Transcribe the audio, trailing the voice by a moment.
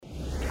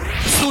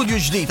studju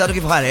ġdid, għadu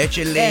kif ħareġ,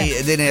 illi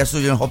din hija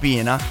studju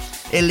nħobbina,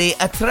 illi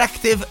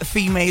attractive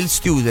female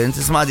students,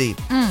 isma' di.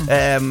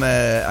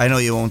 I know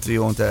you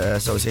won't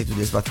associate with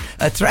this, but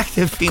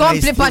attractive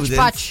female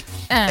students.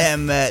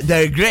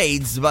 Their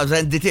grades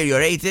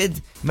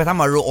deteriorated meta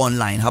marru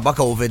online. Ħabba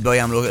COVID bo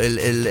jagħmlu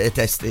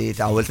il-testi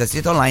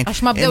il-testijiet online.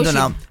 Għax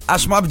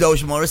ma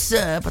bdewx more,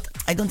 but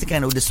I don't think I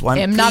know this one.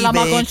 Nala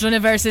ma kontx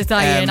l-università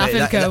jiena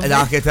fil-COVID.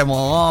 Dak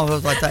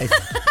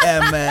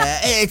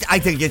I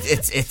think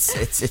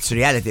it's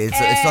reality.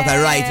 It's not a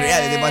right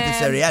reality, but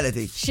it's a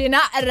reality. Xi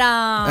naqra.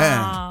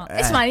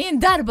 Isma' jien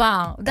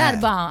darba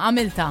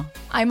għamilta.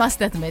 I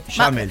must admit.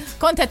 X'għamilt?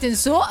 Kont qed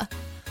insuq.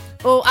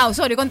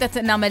 Sorry, kont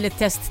qed nagħmel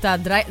it-test ta'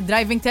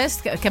 driving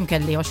test, kemm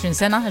kelli 20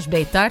 sena għax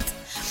bdejt tard.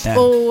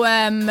 U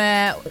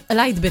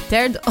lajt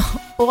bit-terd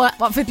u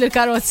waqfit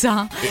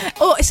l-karozza.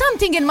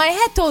 Something in my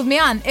head told me,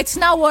 it's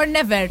now or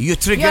never. You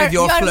triggered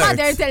your flirt. Your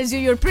mother tells you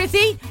you're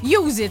pretty,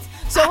 use it.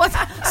 So what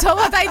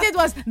I did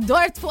was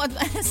dort fuq.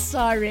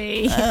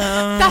 Sorry.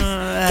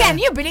 Can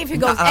you believe he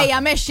goes,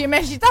 "Ejja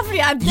mexxi taf li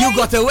għaddej." You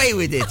got away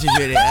with it,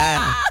 ġifieri.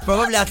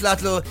 Probably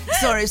għatlatlu,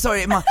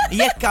 sorry, ma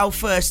jekk hawn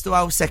first u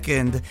hawn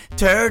second,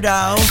 third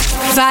out.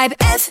 5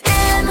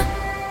 FM.